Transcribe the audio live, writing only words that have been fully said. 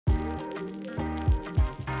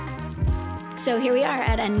So here we are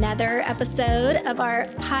at another episode of our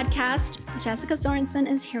podcast. Jessica Sorensen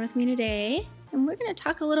is here with me today. And we're going to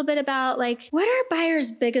talk a little bit about what are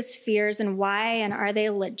buyers' biggest fears and why, and are they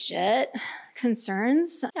legit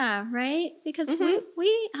concerns? Yeah, right? Because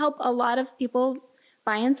we help a lot of people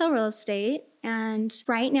buy and sell real estate. And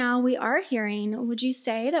right now we are hearing, would you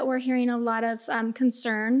say that we're hearing a lot of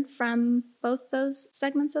concern from both those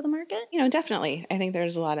segments of the market? Definitely. I think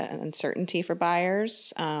there's a lot of uncertainty for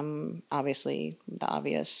buyers. Obviously, the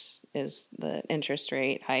obvious is the interest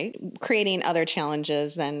rate hike, creating other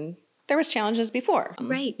challenges than there was challenges before.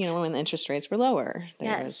 Right. When the interest rates were lower,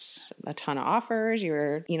 there was a ton of offers. You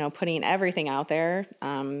were, putting everything out there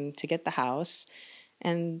to get the house,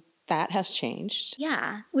 and that has changed.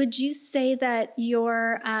 Yeah. Would you say that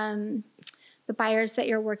your the buyers that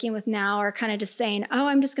you're working with now are kind of just saying, "Oh,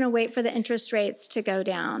 I'm just going to wait for the interest rates to go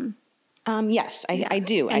down"? Yes, I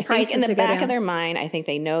do. And I think in the back down. of their mind, I think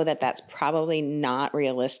they know that that's probably not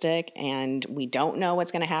realistic, and we don't know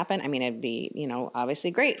what's going to happen. I mean, it'd be,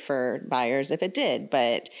 obviously great for buyers if it did,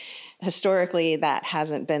 but historically that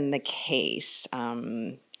hasn't been the case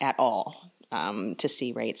at all. To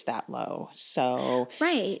see rates that low. So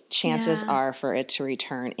chances are for it to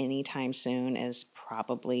return anytime soon is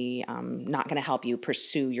probably not going to help you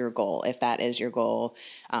pursue your goal, if that is your goal,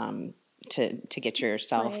 to get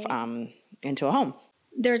yourself into a home.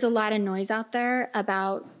 There's a lot of noise out there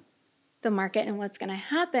about the market and what's going to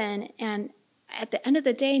happen. And at the end of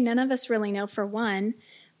the day, none of us really know, for one.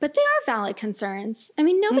 But they are valid concerns. I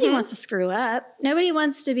mean, nobody wants to screw up. Nobody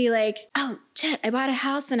wants to be like, "Oh, shit, I bought a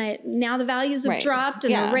house and now the values have dropped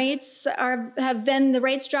and the rates the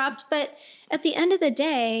rates dropped." But at the end of the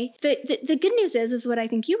day, the good news is what I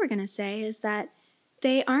think you were going to say, is that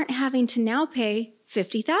they aren't having to now pay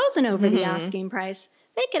 $50,000 over the asking price.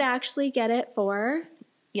 They could actually get it for,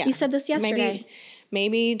 you said this yesterday.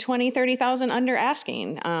 Maybe $20,000, $30,000 under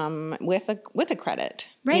asking with a credit.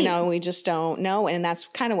 Right. We just don't know. And that's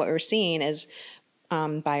kind of what we're seeing is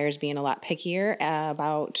buyers being a lot pickier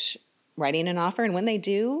about writing an offer. And when they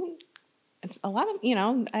do, it's a lot of,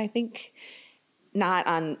 I think not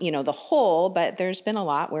on, the whole, but there's been a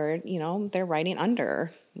lot where, they're writing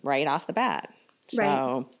under right off the bat. So.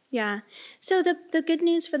 Right. Yeah. So the good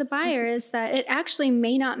news for the buyer is that it actually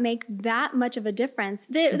may not make that much of a difference.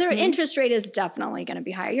 Their interest rate is definitely going to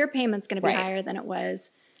be higher. Your payment's going to be higher than it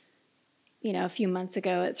was, a few months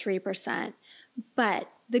ago at 3%. But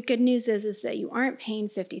the good news is that you aren't paying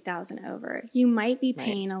 $50,000 over. You might be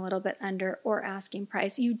paying a little bit under or asking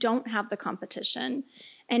price. You don't have the competition,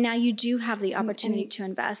 and now you do have the opportunity to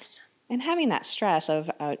invest. And having that stress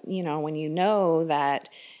of, when you know that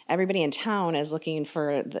everybody in town is looking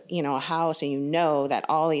for, a house, and that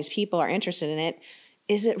all these people are interested in it,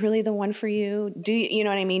 is it really the one for you? Do you know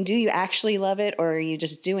what I mean? Do you actually love it, or are you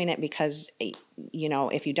just doing it because,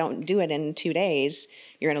 if you don't do it in 2 days,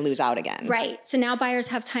 you're going to lose out again? Right. So now buyers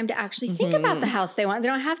have time to actually think about the house they want. They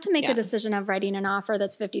don't have to make a decision of writing an offer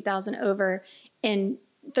that's $50,000 over in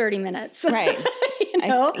 30 minutes. Right.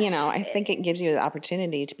 I think it gives you the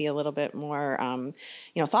opportunity to be a little bit more,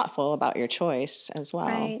 thoughtful about your choice as well.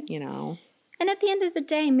 Right. And at the end of the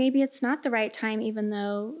day, maybe it's not the right time, even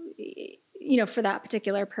though, for that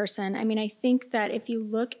particular person. I mean, I think that if you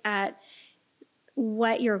look at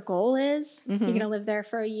what your goal is, you're going to live there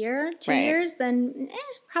for a year, 2 years, then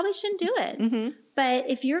probably shouldn't do it. But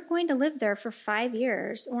if you're going to live there for 5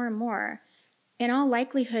 years or more, in all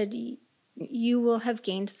likelihood, you will have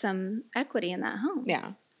gained some equity in that home.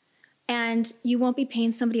 Yeah. And you won't be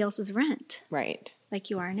paying somebody else's rent. Right. Like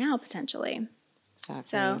you are now, potentially. Exactly.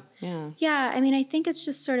 So, I mean, I think it's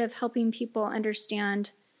just sort of helping people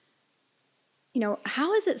understand,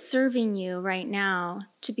 how is it serving you right now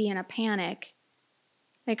to be in a panic?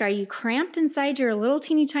 Like, are you cramped inside your little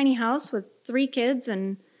teeny tiny house with 3 kids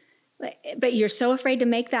but you're so afraid to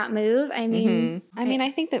make that move? I mean, I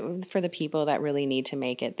think that for the people that really need to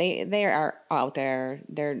make it, they are out there.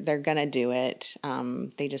 They're going to do it.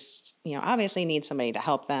 They just, obviously need somebody to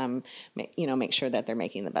help them, make sure that they're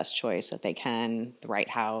making the best choice that they can, the right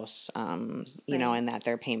house, and that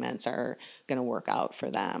their payments are going to work out for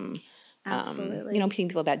them. Absolutely.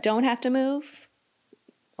 People that don't have to move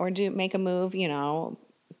or make a move,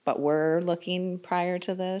 but we're looking prior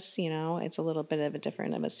to this, it's a little bit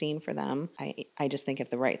of a scene for them. I just think if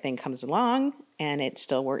the right thing comes along and it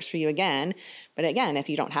still works for you again, but again, if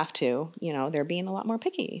you don't have to, they're being a lot more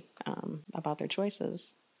picky about their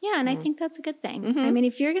choices. Yeah, and I think that's a good thing. I mean,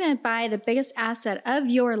 if you're going to buy the biggest asset of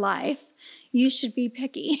your life, you should be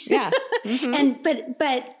picky. Yeah. But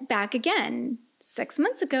back again, 6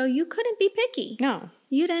 months ago, you couldn't be picky. No.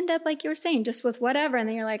 you'd end up, like you were saying, just with whatever. And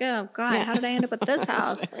then you're like, oh God, how did I end up with this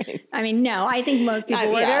house? Right. I mean, no, I think most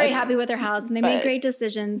people were very happy with their house and they made great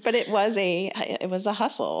decisions. But it was a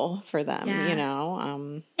hustle for them, you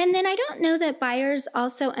know? And then I don't know that buyers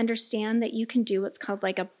also understand that you can do what's called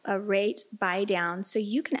like a rate buy down. So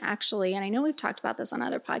you can actually, and I know we've talked about this on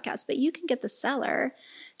other podcasts, but you can get the seller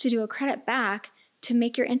to do a credit back to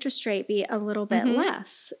make your interest rate be a little bit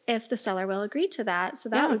less if the seller will agree to that. So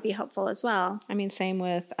that would be helpful as well. I mean, same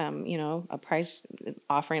with, you know, a price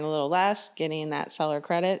offering a little less, getting that seller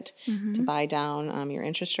credit to buy down your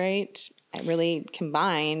interest rate. It really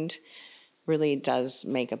combined really does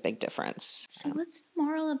make a big difference. So what's the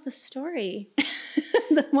moral of the story?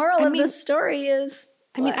 The moral of the story is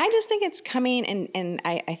I mean, I just think it's coming and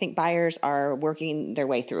I think buyers are working their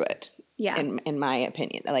way through it. Yeah. In my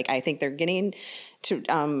opinion, like I think they're getting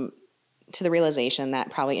to the realization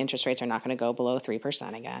that probably interest rates are not going to go below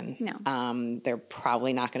 3% again. No. They're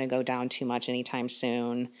probably not going to go down too much anytime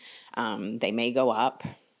soon. They may go up.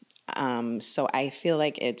 So I feel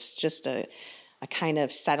like it's just a kind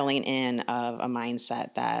of settling in of a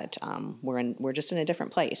mindset that we're just in a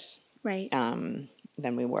different place, right?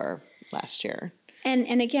 Than we were last year.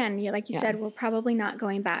 And again, like you said, we're probably not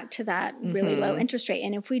going back to that really low interest rate.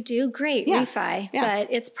 And if we do, great, refi. But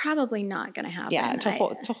it's probably not going to happen. Yeah,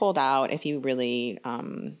 to hold out if you really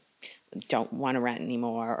don't want to rent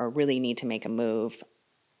anymore or really need to make a move.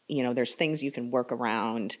 You know, there's things you can work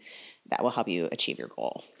around that will help you achieve your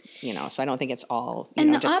goal. You know, so I don't think it's all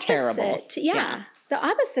just terrible. Yeah, the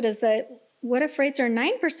opposite is that what if rates are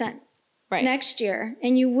 9% next year,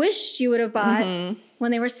 and you wished you would have bought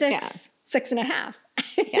when they were 6.5.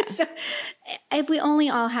 Yeah. So if we only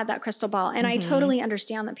all had that crystal ball, and I totally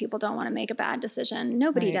understand that people don't want to make a bad decision.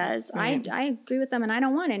 Nobody does. Right. I agree with them, and I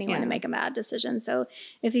don't want anyone to make a bad decision. So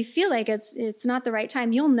if you feel like it's not the right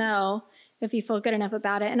time, you'll know if you feel good enough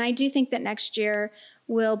about it. And I do think that next year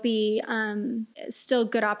will be still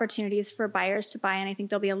good opportunities for buyers to buy. And I think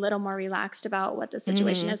they'll be a little more relaxed about what the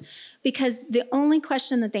situation is, because the only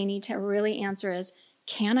question that they need to really answer is,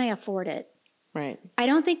 can I afford it? Right.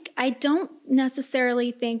 I don't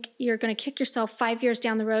necessarily think you're going to kick yourself 5 years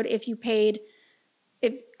down the road if you paid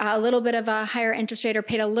a little bit of a higher interest rate or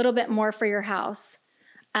paid a little bit more for your house.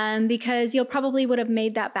 Because you'll probably would have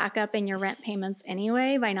made that back up in your rent payments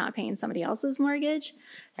anyway by not paying somebody else's mortgage.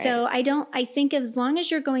 Right. So I think as long as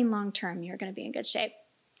you're going long-term, you're going to be in good shape.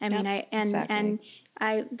 That's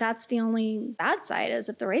the only bad side is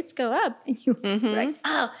if the rates go up and you like,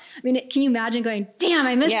 can you imagine going, damn,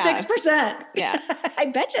 I missed 6%. Yeah. I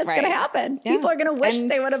bet you it's going to happen. Yeah. People are going to wish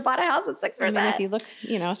they would have bought a house at 6%. And if you look,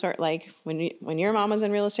 sort of like when your mom was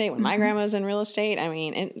in real estate, when my grandma was in real estate, I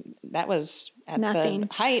mean, that was at the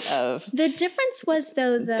height of. The difference was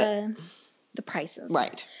though the prices.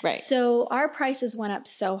 Right. So our prices went up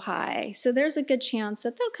so high. So there's a good chance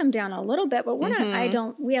that they'll come down a little bit, but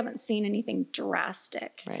we haven't seen anything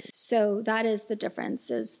drastic. Right. So that is the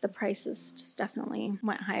difference, is the prices just definitely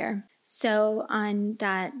went higher. So on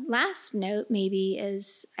that last note, maybe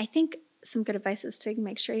is, I think some good advice is to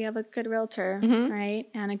make sure you have a good realtor, right?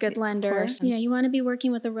 And a good lender. You want to be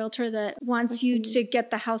working with a realtor that wants you to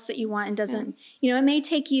get the house that you want and doesn't, it may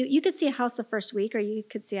take you could see a house the first week, or you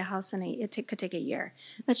could see a house and it could take a year.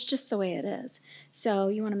 That's just the way it is. So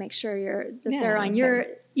you want to make sure they're on your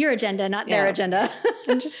agenda, not their agenda.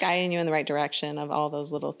 And just guiding you in the right direction of all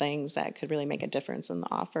those little things that could really make a difference in the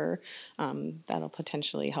offer. That'll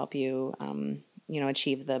potentially help you,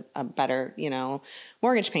 achieve a better,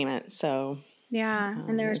 mortgage payment. So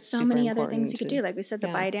and there are so many other things you could do. Like we said, the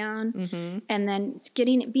buy down, and then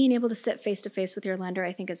being able to sit face to face with your lender,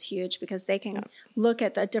 I think is huge, because they can look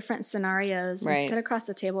at the different scenarios and sit across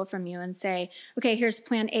the table from you and say, okay, here's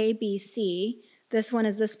plan A, B, C. This one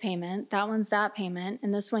is this payment, that one's that payment,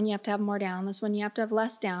 and this one you have to have more down, this one you have to have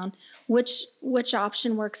less down. Which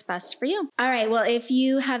option works best for you? All right, well, if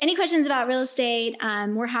you have any questions about real estate,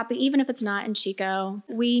 we're happy, even if it's not in Chico.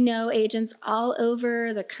 We know agents all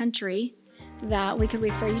over the country that we could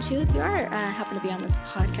refer you to if you are happen to be on this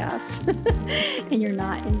podcast and you're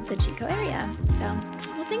not in the Chico area. So,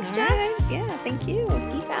 well, thanks, Jess. Right. Yeah, thank you.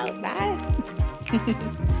 Peace out. Bye.